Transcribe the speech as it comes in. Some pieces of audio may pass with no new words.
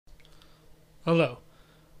Hello.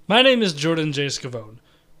 My name is Jordan J. Scavone,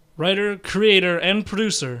 writer, creator, and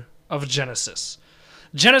producer of Genesis.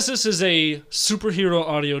 Genesis is a superhero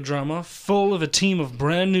audio drama full of a team of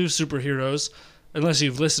brand new superheroes. Unless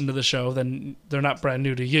you've listened to the show, then they're not brand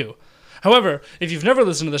new to you. However, if you've never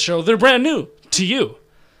listened to the show, they're brand new to you.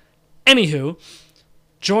 Anywho,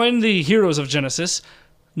 join the heroes of Genesis,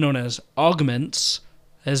 known as Augments,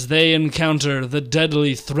 as they encounter the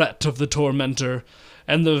deadly threat of the Tormentor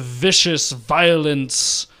and the vicious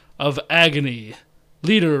violence of Agony,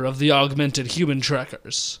 leader of the augmented human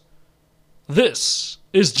trackers. This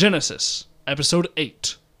is Genesis, Episode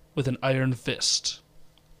 8, with an Iron Fist.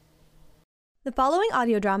 The following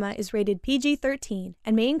audio drama is rated PG-13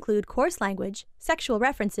 and may include coarse language, sexual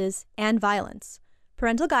references, and violence.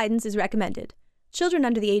 Parental guidance is recommended. Children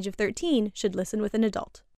under the age of 13 should listen with an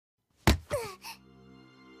adult.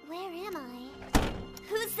 Where am I?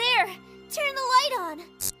 Who's there? Turn the light on!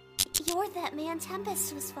 You're that man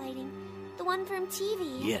Tempest was fighting. The one from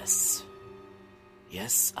TV. Yes.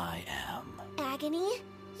 Yes, I am. Agony?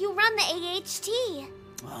 You run the AHT.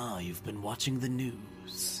 Ah, you've been watching the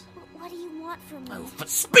news. What do you want from me? Oh, but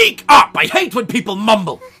speak up! I hate when people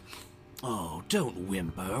mumble! Oh, don't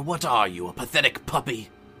whimper. What are you, a pathetic puppy?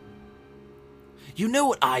 You know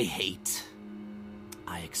what I hate?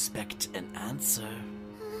 I expect an answer.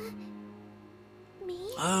 Me?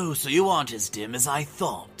 Oh, so you aren't as dim as I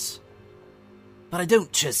thought. But I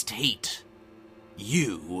don't just hate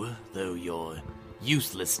you, though your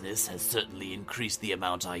uselessness has certainly increased the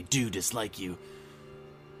amount I do dislike you.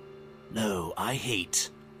 No, I hate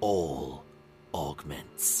all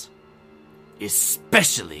augments.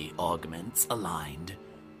 Especially augments aligned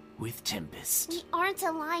with Tempest. We aren't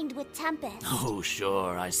aligned with Tempest. Oh,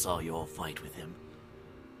 sure, I saw your fight with him.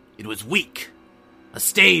 It was weak. A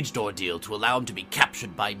staged ordeal to allow him to be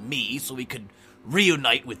captured by me so we could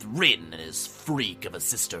reunite with Rin and his freak of a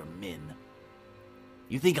sister, Min.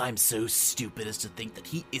 You think I'm so stupid as to think that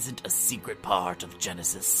he isn't a secret part of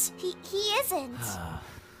Genesis? He isn't.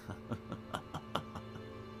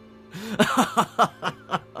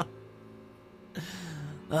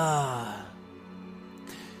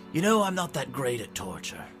 You know, I'm not that great at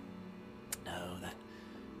torture. No,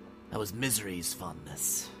 that was Misery's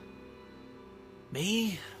fondness.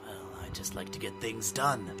 Me? Well, I just like to get things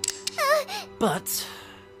done. But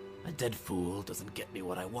a dead fool doesn't get me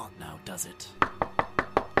what I want now, does it?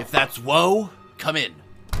 If that's woe, come in.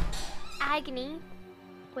 Agony.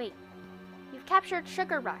 Wait, you've captured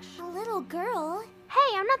Sugar Rush. A little girl?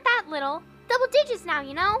 Hey, I'm not that little. Double digits now,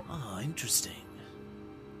 you know? Oh, interesting.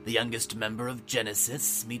 The youngest member of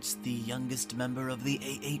Genesis meets the youngest member of the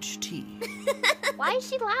AHT. Why is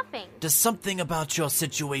she laughing? Does something about your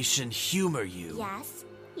situation humor you? Yes.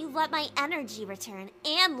 You let my energy return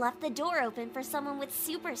and left the door open for someone with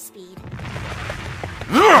super speed.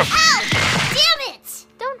 Ow! Damn it!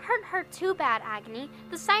 Don't hurt her too bad, Agony.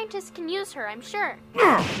 The scientists can use her, I'm sure.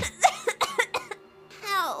 Ow.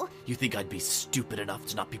 You think I'd be stupid enough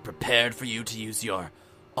to not be prepared for you to use your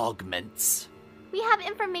augments? We have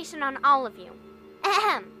information on all of you.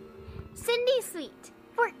 Ahem. Cindy Sweet,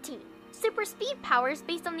 14. Super speed powers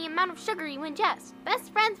based on the amount of sugar you ingest.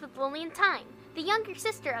 Best friends with Lillian Time, the younger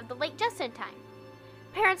sister of the late Justin Time.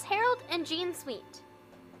 Parents Harold and Jean Sweet.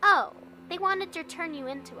 Oh, they wanted to turn you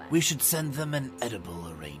into us. We should send them an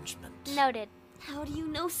edible arrangement. Noted. How do you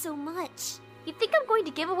know so much? You think I'm going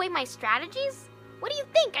to give away my strategies? What do you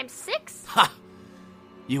think, I'm 6? Ha!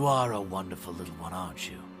 You are a wonderful little one, aren't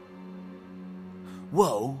you?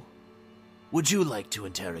 Whoa. Would you like to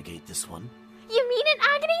interrogate this one? You mean it,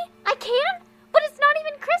 Agony? I can? But it's not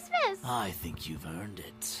even Christmas! I think you've earned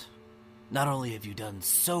it. Not only have you done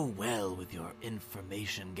so well with your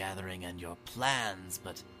information gathering and your plans,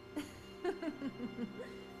 but...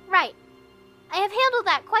 Right. I have handled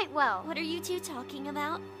that quite well. What are you two talking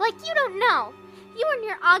about? Like you don't know. You and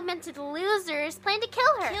your augmented losers plan to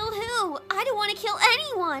kill her. Kill who? I don't want to kill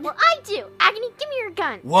anyone. Well, I do. Agony, give me your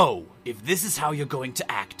gun. Whoa! If this is how you're going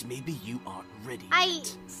to act, maybe you aren't ready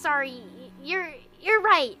yet. Sorry. You're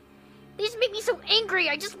right. They just make me so angry.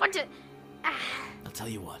 I just want to... I'll tell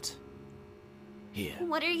you what. Here.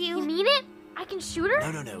 What are you? You mean it? I can shoot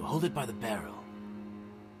her? No. Hold it by the barrel.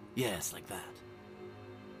 Yes, like that.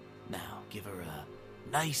 Now, give her a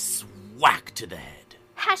nice whack to the head.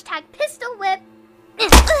 Hashtag pistol whip.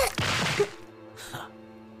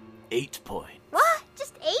 8 points. What?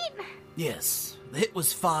 Just 8? Yes, the hit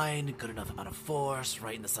was fine, good enough amount of force,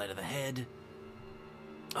 right in the side of the head.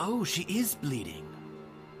 Oh, she is bleeding.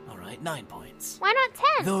 Alright, 9 points. Why not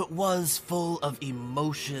 10? Though it was full of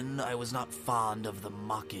emotion, I was not fond of the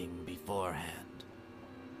mocking beforehand.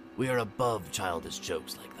 We are above childish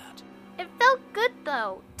jokes like that. It felt good,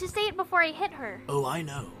 though, to say it before I hit her. Oh, I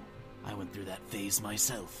know. I went through that phase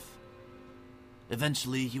myself.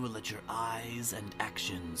 Eventually, you will let your eyes and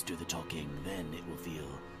actions do the talking. Then it will feel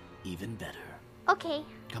even better. Okay.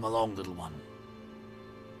 Come along, little one.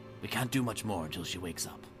 We can't do much more until she wakes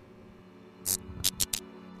up.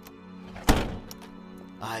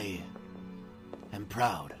 I am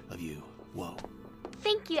proud of you, Woe.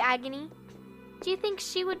 Thank you, Agony. Do you think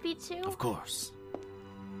she would be too? Of course.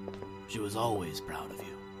 She was always proud of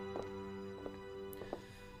you.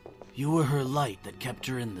 You were her light that kept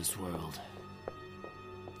her in this world.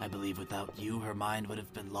 I believe without you, her mind would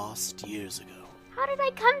have been lost years ago. How did I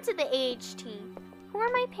come to the AHT? Who are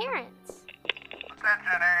my parents?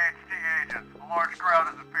 Attention AHT agents. A large crowd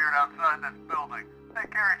has appeared outside this building. They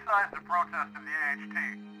carry signs of protest of the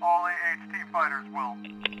AHT. All AHT fighters will.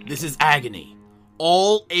 This is Agony.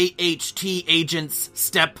 All AHT agents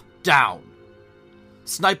step down.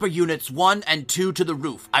 Sniper units 1 and 2 to the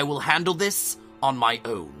roof. I will handle this on my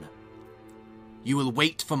own. You will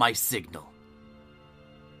wait for my signal.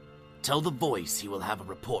 Tell the voice he will have a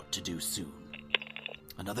report to do soon.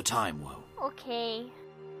 Another time, Woe. Okay.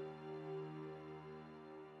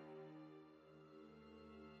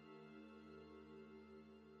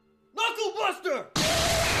 Knuckle Buster!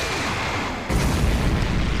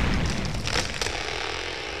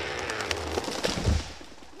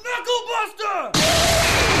 Knuckle Buster!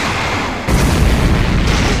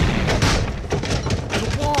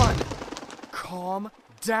 Juan! Calm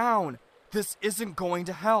down. This isn't going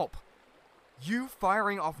to help. You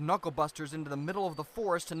firing off knuckle busters into the middle of the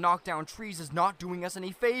forest to knock down trees is not doing us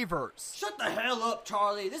any favors. Shut the hell up,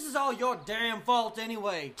 Charlie. This is all your damn fault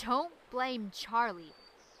anyway. Don't blame Charlie.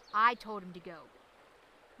 I told him to go.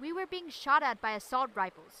 We were being shot at by assault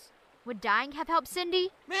rifles. Would dying have helped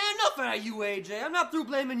Cindy? Man, enough out of you, AJ. I'm not through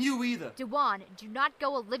blaming you either. Dewan, do not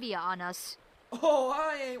go Olivia on us. Oh,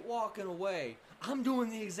 I ain't walking away. I'm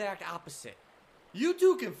doing the exact opposite. You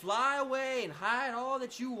two can fly away and hide all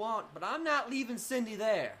that you want, but I'm not leaving Cindy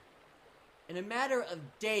there. In a matter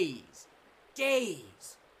of days,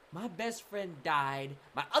 my best friend died,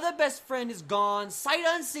 my other best friend is gone, sight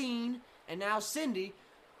unseen, and now Cindy,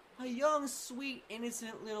 a young, sweet,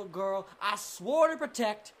 innocent little girl I swore to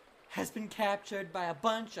protect, has been captured by a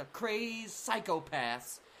bunch of crazed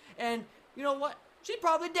psychopaths. And you know what? She's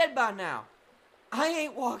probably dead by now. I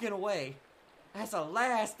ain't walking away. That's the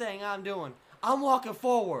last thing I'm doing. I'm walking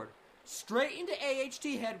forward, straight into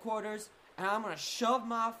AHT headquarters, and I'm gonna shove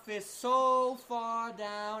my fist so far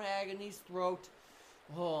down Agony's throat.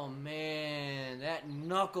 Oh man, that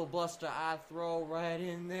knuckle buster I throw right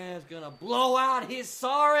in there is gonna blow out his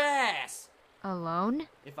sorry ass. Alone?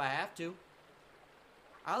 If I have to.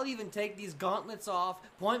 I'll even take these gauntlets off,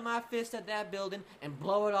 point my fist at that building, and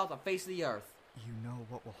blow it off the face of the earth. You know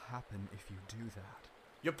what will happen if you do that.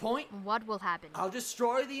 Your point? What will happen? I'll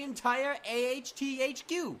destroy the entire AHT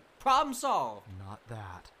HQ. Problem solved. Not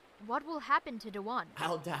that. What will happen to Dewan?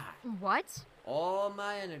 I'll die. What? All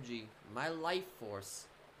my energy, my life force,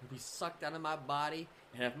 will be sucked out of my body,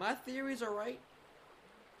 and if my theories are right,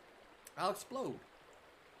 I'll explode.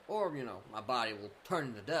 Or, my body will turn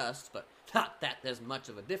into dust, but not that there's much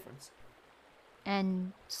of a difference.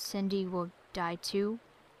 And Cindy will die too?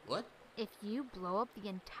 What? If you blow up the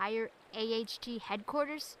entire AHT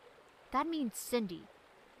headquarters, that means Cindy.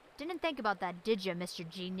 Didn't think about that, did you, Mr.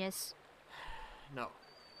 Genius? No,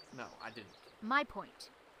 I didn't. My point.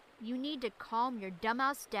 You need to calm your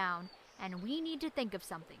dumbass down, and we need to think of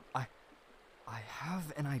something. I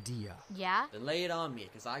have an idea. Yeah? Then lay it on me,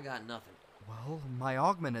 because I got nothing. Well, my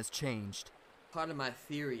augment has changed. Part of my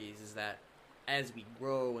theories is that as we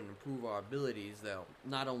grow and improve our abilities, they'll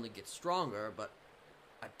not only get stronger, but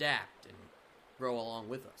adapt and grow along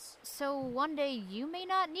with us. So one day you may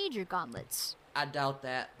not need your gauntlets. I doubt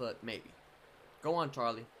that, but maybe. Go on,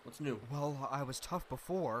 Charlie. What's new? Well, I was tough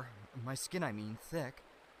before. My skin, thick.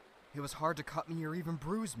 It was hard to cut me or even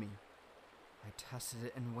bruise me. I tested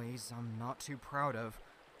it in ways I'm not too proud of,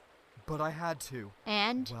 but I had to.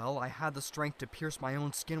 And? Well, I had the strength to pierce my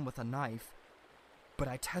own skin with a knife, but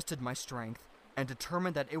I tested my strength and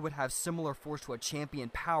determined that it would have similar force to a champion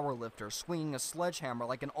powerlifter swinging a sledgehammer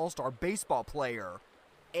like an all-star baseball player.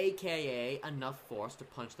 AKA enough force to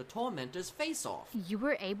punch the Tormentor's face off. You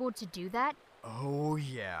were able to do that? Oh,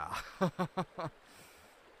 yeah.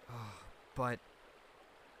 But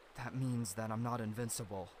that means that I'm not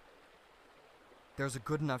invincible. There's a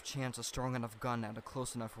good enough chance a strong enough gun at a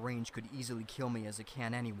close enough range could easily kill me as it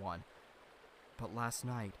can anyone. But last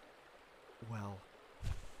night, well...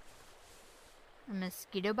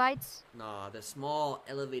 Mosquito bites? Nah, they're small,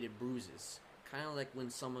 elevated bruises. Kind of like when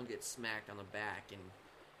someone gets smacked on the back and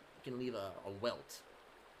can leave a welt.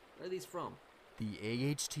 Where are these from? The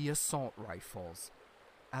AHT assault rifles.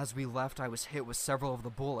 As we left, I was hit with several of the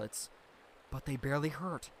bullets, but they barely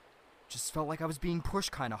hurt. Just felt like I was being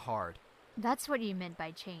pushed kinda hard. That's what you meant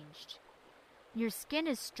by changed. Your skin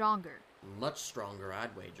is stronger. Much stronger,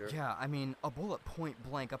 I'd wager. Yeah, I mean, a bullet point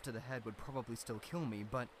blank up to the head would probably still kill me,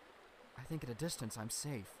 but I think at a distance I'm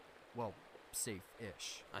safe. Well,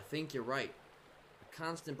 safe-ish. I think you're right. A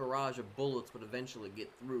constant barrage of bullets would eventually get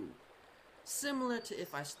through. Similar to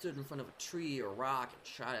if I stood in front of a tree or rock and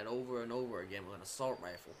shot it over and over again with an assault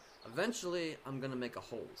rifle. Eventually, I'm gonna make a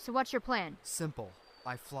hole. So what's your plan? Simple.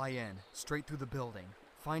 I fly in, straight through the building,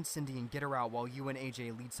 find Cindy and get her out while you and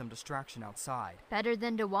AJ lead some distraction outside. Better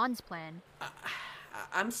than DeJuan's plan.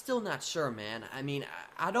 I'm still not sure, man. I mean,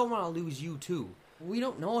 I don't want to lose you, too. We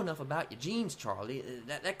don't know enough about your genes, Charlie.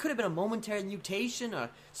 That could have been a momentary mutation or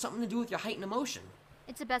something to do with your heightened emotion.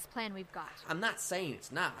 It's the best plan we've got. I'm not saying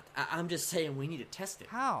it's not. I'm just saying we need to test it.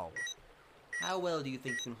 How? How well do you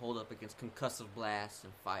think you can hold up against concussive blasts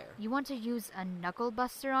and fire? You want to use a knuckle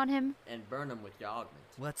buster on him? And burn him with your augment.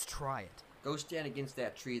 Let's try it. Go stand against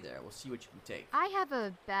that tree there. We'll see what you can take. I have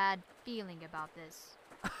a bad feeling about this.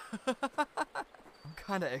 I'm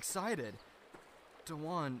kinda excited.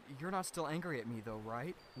 DeJuan, you're not still angry at me though,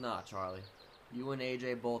 right? Nah, Charlie. You and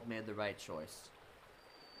AJ both made the right choice.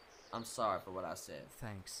 I'm sorry for what I said.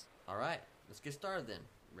 Thanks. Alright, let's get started then.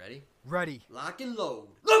 Ready? Ready. Lock and load.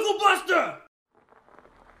 Knuckle Buster!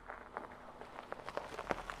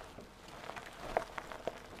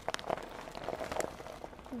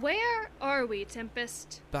 Where are we,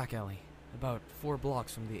 Tempest? Back alley. About 4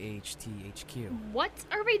 blocks from the AHT HQ. What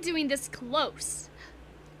are we doing this close?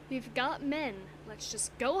 We've got men. Let's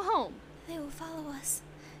just go home. They will follow us.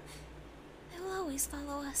 They will always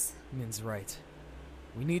follow us. Min's right.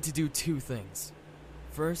 We need to do 2 things.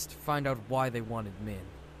 First, find out why they wanted Min.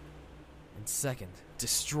 And second,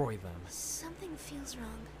 destroy them. Something feels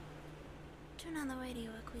wrong. Turn on the radio,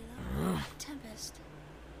 Aquila. Tempest.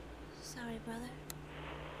 Sorry, brother.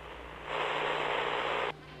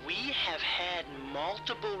 We have had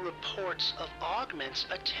multiple reports of augments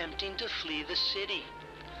attempting to flee the city.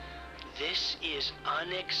 This is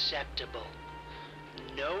unacceptable.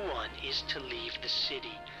 No one is to leave the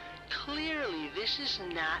city. Clearly, this is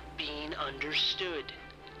not being understood.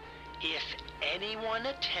 If anyone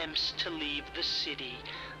attempts to leave the city,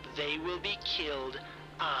 they will be killed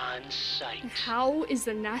on sight. How is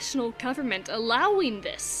the national government allowing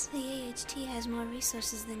this? The AHT has more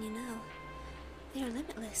resources than you know. They are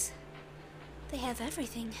limitless. They have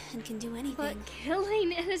everything and can do anything. But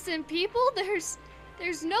killing innocent people? There's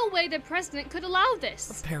no way the president could allow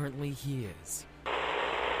this. Apparently he is.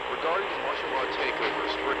 Regarding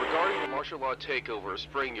the martial law takeover of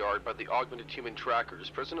Spring Yard by the augmented human trackers,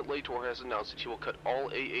 President Lator has announced that he will cut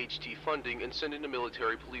all AHT funding and send in a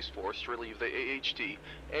military police force to relieve the AHT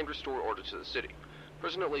and restore order to the city.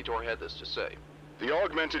 President Lator had this to say. The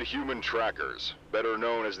Augmented Human Trackers, better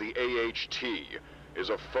known as the AHT, is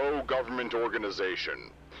a faux government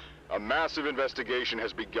organization. A massive investigation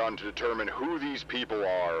has begun to determine who these people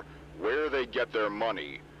are, where they get their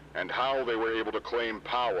money, and how they were able to claim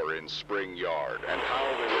power in Spring Yard.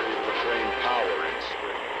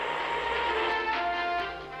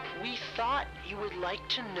 We thought you would like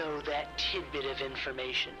to know that tidbit of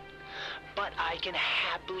information. But I can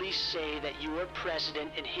happily say that your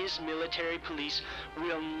president and his military police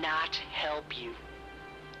will not help you.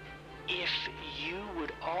 If you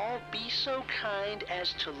would all be so kind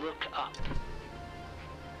as to look up.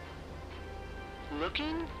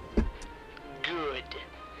 Looking? Good.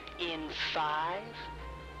 In 5,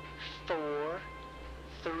 4,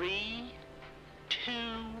 3, 2,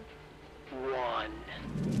 1.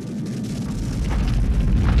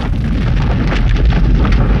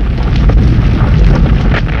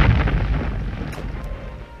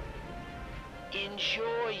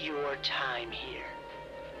 Enjoy your time here.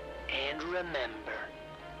 And remember,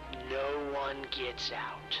 no one gets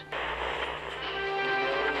out.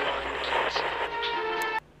 No one gets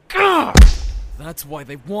out. Gah! That's why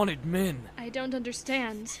they wanted Min. I don't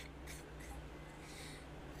understand.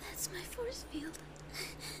 That's my force field.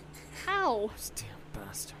 How? Those damn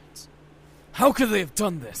bastards. How could they have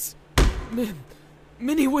done this?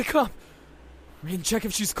 Minnie, wake up! Rain, check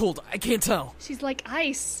if she's cold. I can't tell. She's like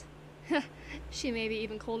ice. She may be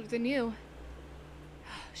even colder than you.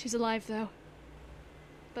 She's alive, though.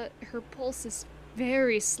 But her pulse is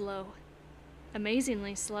very slow.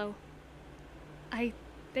 Amazingly slow. I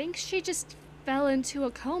think she just fell into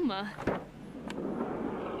a coma.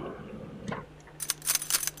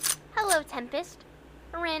 Hello, Tempest.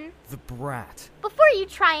 Rin, The brat. before you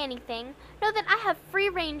try anything, know that I have free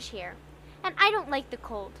range here, and I don't like the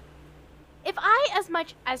cold. If I as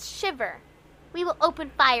much as shiver, we will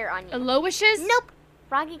open fire on you. Aloysius? Nope,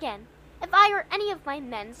 wrong again. If I or any of my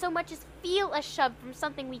men so much as feel a shove from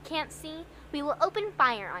something we can't see, we will open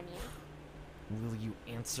fire on you. Will you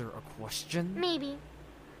answer a question? Maybe.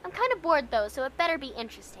 I'm kind of bored though, so it better be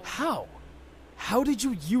interesting. How? How did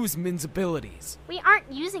you use Min's abilities? We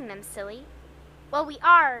aren't using them, silly. Well, we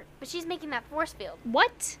are, but she's making that force field.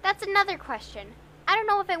 What? That's another question. I don't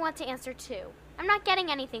know if I want to answer too. I'm not getting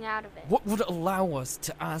anything out of it. What would allow us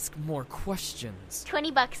to ask more questions?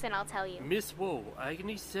 $20 and I'll tell you. Miss Wu,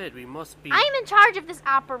 Agony said we must be... I am in charge of this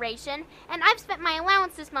operation, and I've spent my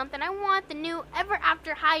allowance this month, and I want the new Ever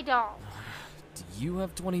After High doll. Do you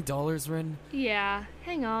have $20, Rin? Yeah,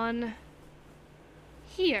 hang on.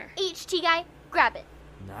 Here. HT guy, grab it.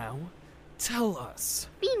 Now? Tell us.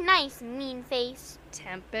 Be nice, mean face.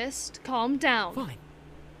 Tempest, calm down. Fine.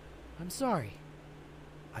 I'm sorry.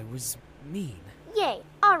 I was mean. Yay,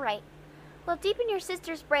 alright. Well, deep in your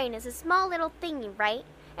sister's brain is a small little thingy, right?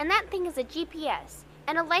 And that thing is a GPS,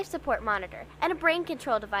 and a life support monitor, and a brain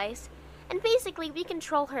control device. And basically, we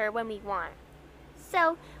control her when we want.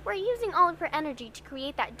 So, we're using all of her energy to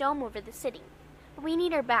create that dome over the city. But we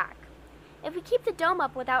need her back. If we keep the dome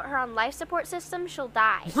up without her on life support system, she'll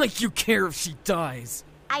die. Like you care if she dies.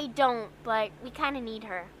 I don't, but we kinda need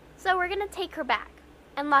her. So we're gonna take her back,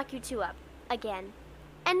 and lock you two up. Again.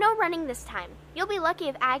 And no running this time. You'll be lucky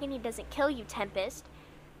if Agony doesn't kill you, Tempest.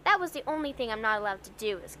 That was the only thing I'm not allowed to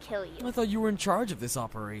do, is kill you. I thought you were in charge of this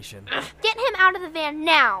operation. Get him out of the van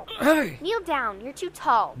now! Hey! Kneel down, you're too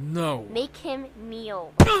tall. No. Make him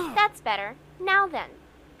kneel. That's better. Now then,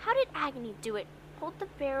 how did Agony do it? Hold the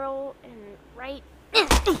barrel and right...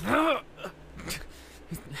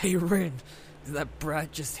 Hey, Rin, did that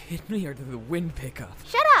brat just hit me or did the wind pick up?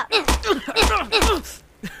 Shut up!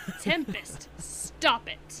 Tempest, stop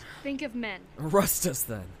it. Think of men. Arrest us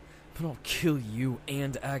then. But I'll kill you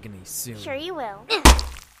and Agony soon. Sure you will.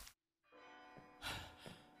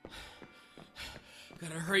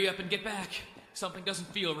 Gotta hurry up and get back. Something doesn't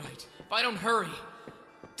feel right. If I don't hurry...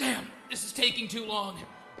 Damn, this is taking too long.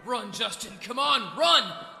 Run, Justin, come on,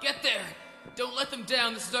 run! Get there! Don't let them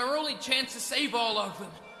down, this is our only chance to save all of them.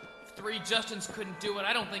 If 3 Justins couldn't do it,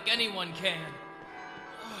 I don't think anyone can.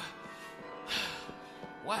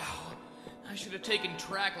 Wow, I should have taken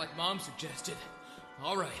track like Mom suggested.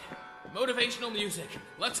 Alright, motivational music,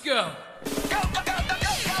 let's go! Gotta go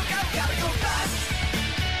fast!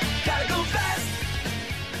 Gotta go fast!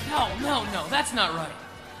 No, that's not right.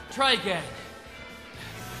 Try again.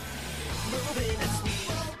 Moving at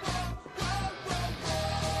speed.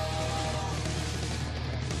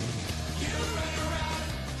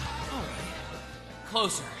 Alright.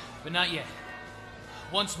 Closer, but not yet.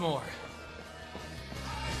 Once more.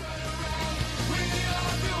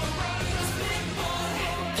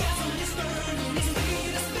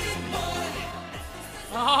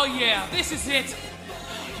 Oh yeah, this is it.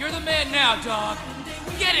 You're the man now, dog.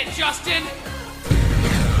 Get it, Justin!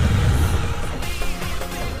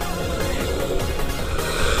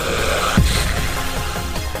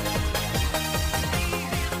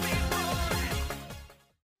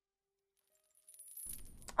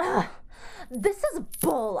 This is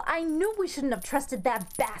bull. I knew we shouldn't have trusted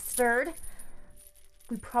that bastard.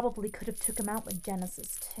 We probably could have took him out with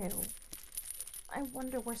Genesis, too. I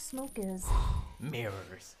wonder where Smoke is.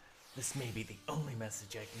 Mirrors. This may be the only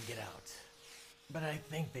message I can get out. But I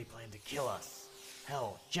think they plan to kill us.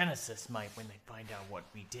 Hell, Genesis might when they find out what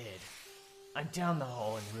we did. I'm down the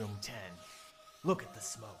hall in room 10. Look at the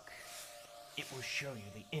smoke. It will show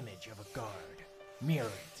you the image of a guard. Mirror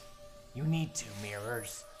it. You need to,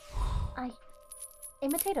 Mirrors. I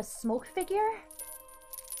imitate a Smoke figure?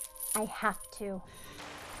 I have to.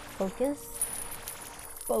 Focus.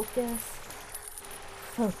 Focus.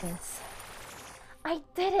 Focus. I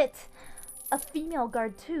did it! A female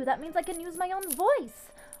guard too. That means I can use my own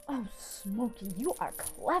voice. Oh, Smokey, you are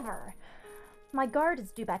clever. My guard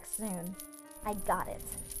is due back soon. I got it.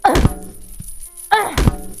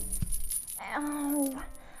 Ow.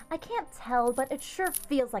 I can't tell, but it sure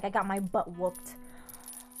feels like I got my butt whooped.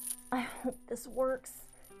 I hope this works.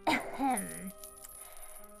 Hey,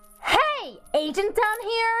 agent down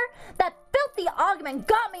here! That filthy augment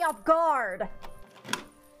got me off guard!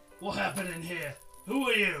 What happened in here? Who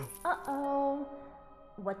are you? Uh-oh.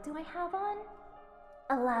 What do I have on?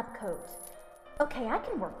 A lab coat. Okay, I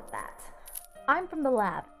can work with that. I'm from the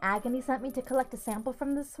lab. Agony sent me to collect a sample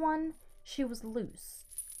from this one. She was loose.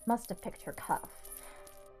 Must have picked her cuff.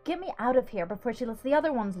 Get me out of here before she lets the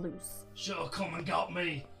other ones loose. Should've come and got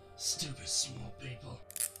me. Stupid small people.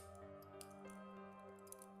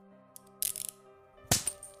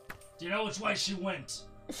 Do you know which way she went?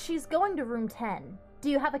 She's going to room 10. Do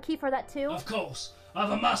you have a key for that too? Of course. I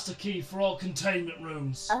have a master key for all containment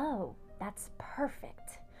rooms. Oh, that's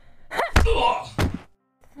perfect.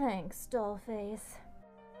 Thanks, Dollface.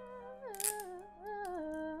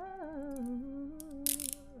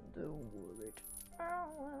 Don't worry.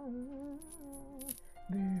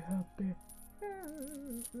 Be happy.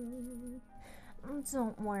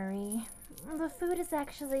 Don't worry. The food is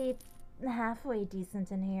actually halfway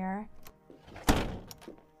decent in here.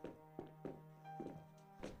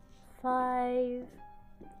 5,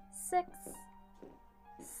 6,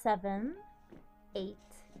 7, 8,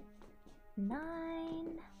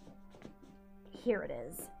 9. Here it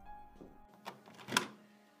is.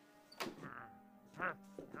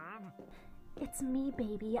 It's me,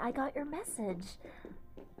 baby. I got your message.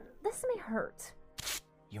 This may hurt.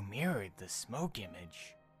 You mirrored the smoke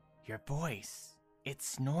image. Your voice,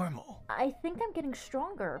 it's normal. I think I'm getting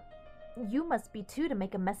stronger. You must be too to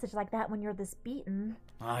make a message like that when you're this beaten.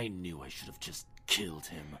 I knew I should have just killed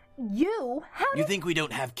him. You? How You think we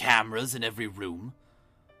don't have cameras in every room?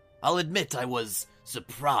 I'll admit I was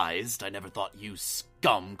surprised. I never thought you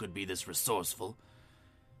scum could be this resourceful.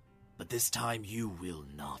 But this time you will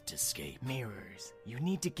not escape. Mirrors, you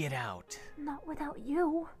need to get out. Not without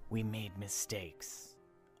you. We made mistakes.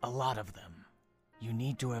 A lot of them. You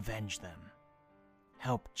need to avenge them.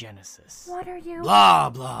 Help Genesis. What are you? Blah,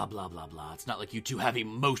 blah, blah, blah, blah. It's not like you two have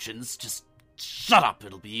emotions. Just shut up.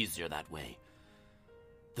 It'll be easier that way.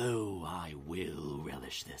 Though I will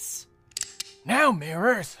relish this. Now,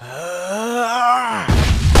 mirrors!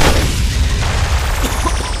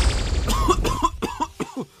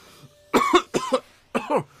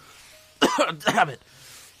 Damn it!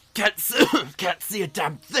 Can't see a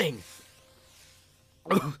damn thing!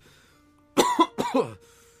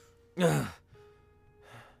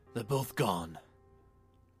 They're both gone.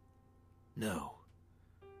 No.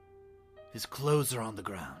 His clothes are on the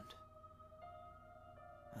ground.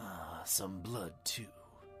 Ah, some blood, too.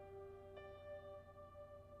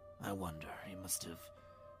 I wonder, he must have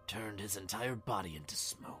turned his entire body into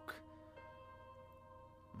smoke.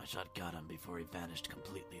 My shot got him before he vanished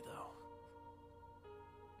completely, though.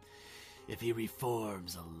 If he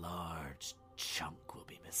reforms, a large chunk will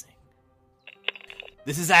be missing.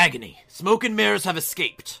 This is Agony. Smoke and Mirrors have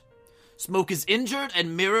escaped. Smoke is injured,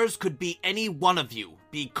 and Mirrors could be any one of you.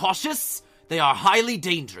 Be cautious. They are highly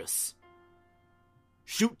dangerous.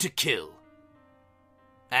 Shoot to kill.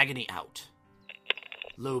 Agony out.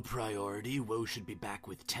 Low priority. Woe should be back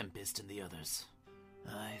with Tempest and the others.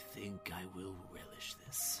 I think I will relish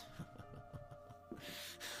this.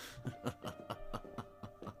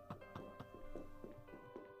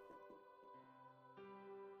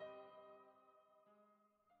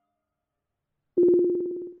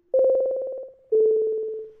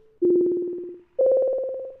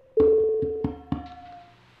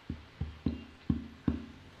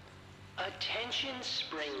 Attention,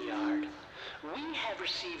 Springyard. We have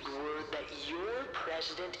received word that your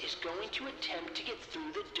president is going to attempt to get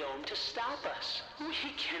through the dome to stop us. We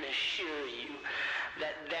can assure you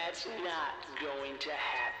that that's not going to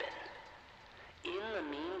happen. In the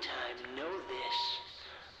meantime, know this.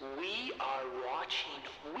 We are watching.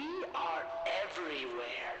 We are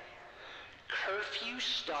everywhere. Curfew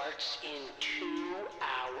starts in 2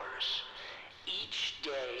 hours. Each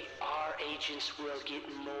day, our agents will get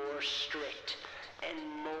more strict, and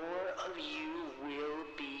more of you will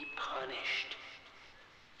be punished.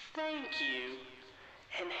 Thank you,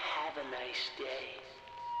 and have a nice day.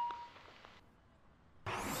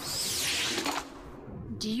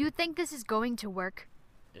 Do you think this is going to work?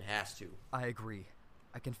 It has to. I agree.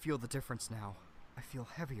 I can feel the difference now. I feel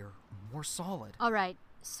heavier, more solid. Alright,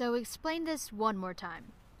 so explain this one more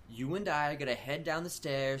time. You and I are gonna head down the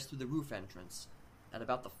stairs through the roof entrance. At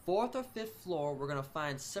about the 4th or 5th floor, we're gonna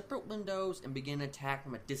find separate windows and begin an attack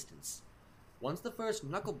from a distance. Once the first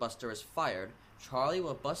knuckle buster is fired, Charlie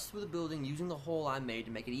will bust through the building using the hole I made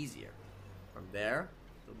to make it easier. From there,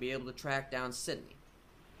 we'll be able to track down Sydney.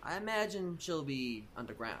 I imagine she'll be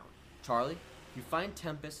underground. Charlie, if you find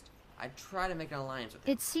Tempest, I'd try to make an alliance with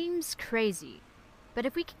her. It seems crazy, but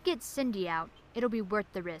if we can get Cindy out, it'll be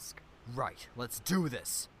worth the risk. Right, let's do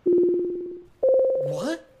this.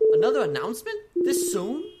 What? Another announcement? This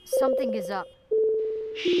soon? Something is up.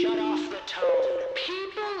 Shut off the tone.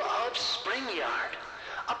 People of Springyard.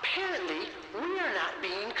 Apparently, we are not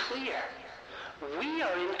being clear. We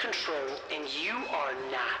are in control, and you are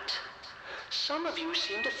not. Some of you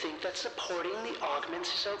seem to think that supporting the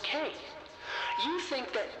augments is okay. You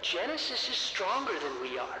think that Genesis is stronger than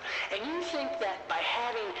we are, and you think that by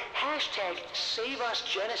having hashtag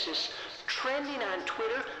SaveUsGenesis trending on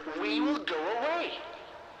Twitter, we will go away.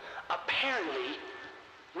 Apparently,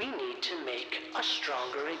 we need to make a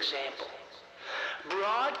stronger example.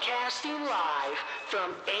 Broadcasting live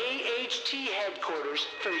from AHT headquarters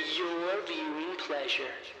for your viewing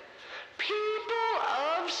pleasure. People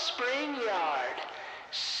of Spring Yard,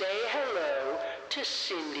 say hello to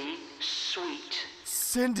Cindy Sweet.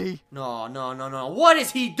 Cindy! No. What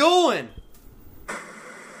is he doing?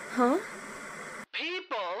 Huh?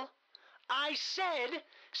 People, I said,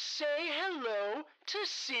 say hello to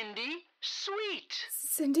Cindy Sweet.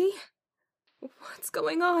 Cindy? What's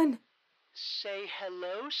going on? Say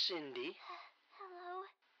hello, Cindy. Hello?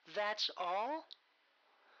 That's all?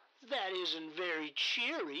 That isn't very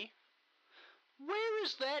cheery. Where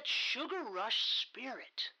is that sugar rush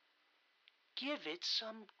spirit? Give it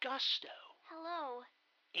some gusto. Hello.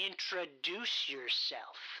 Introduce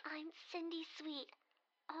yourself. I'm Cindy Sweet,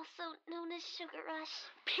 also known as Sugar Rush.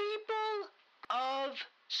 People of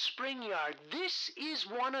Spring Yard, this is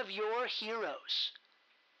one of your heroes.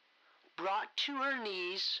 Brought to her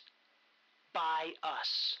knees by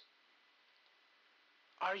us.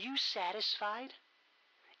 Are you satisfied?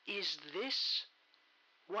 Is this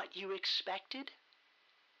what you expected?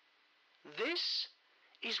 This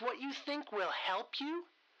is what you think will help you?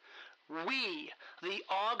 We, the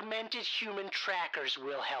augmented human trackers,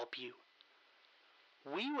 will help you.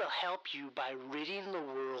 We will help you by ridding the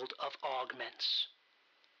world of augments.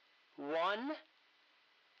 One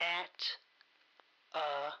at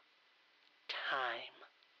a time.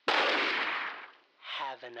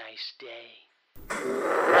 Have a nice day.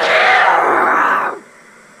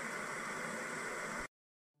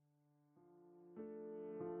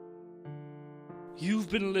 You've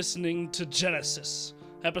been listening to Genesis,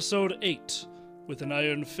 Episode 8, with an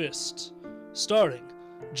Iron Fist, starring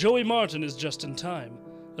Joey Martin as Justin Time,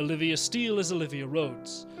 Olivia Steele as Olivia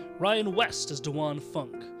Rhodes, Ryan West as Dewan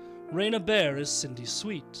Funk, Raina Bear as Cindy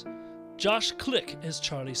Sweet, Josh Click as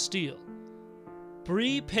Charlie Steele,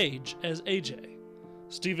 Bree Page as AJ,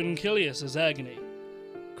 Stephen Killius as Agony,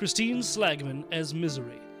 Christine Slagman as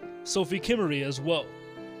Misery, Sophie Kimmery as Woe,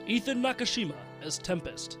 Ethan Nakashima as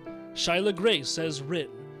Tempest, Shyla Grace as Rin,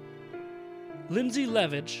 Lindsay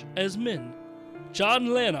Levitch as Min,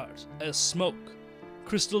 John Leonard as Smoke,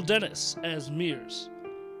 Crystal Dennis as Mears,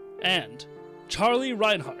 and Charlie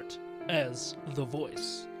Reinhardt as The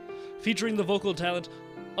Voice, featuring the vocal talent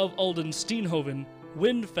of Alden Steenhoven,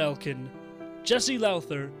 Wind Falcon, Jesse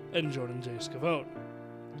Lowther, and Jordan J. Scavone.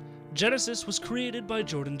 Genesis was created by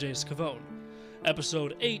Jordan J. Scavone.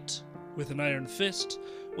 Episode 8, With an Iron Fist,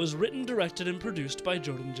 was written, directed, and produced by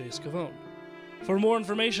Jordan J. Scavone. For more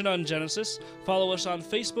information on Genesis, follow us on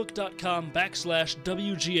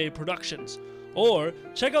facebook.com/WGA Productions, or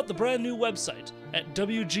check out the brand new website at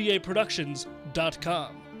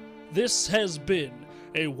WGAProductions.com. This has been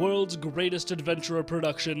a World's Greatest Adventurer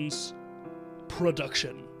Productions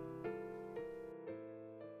production.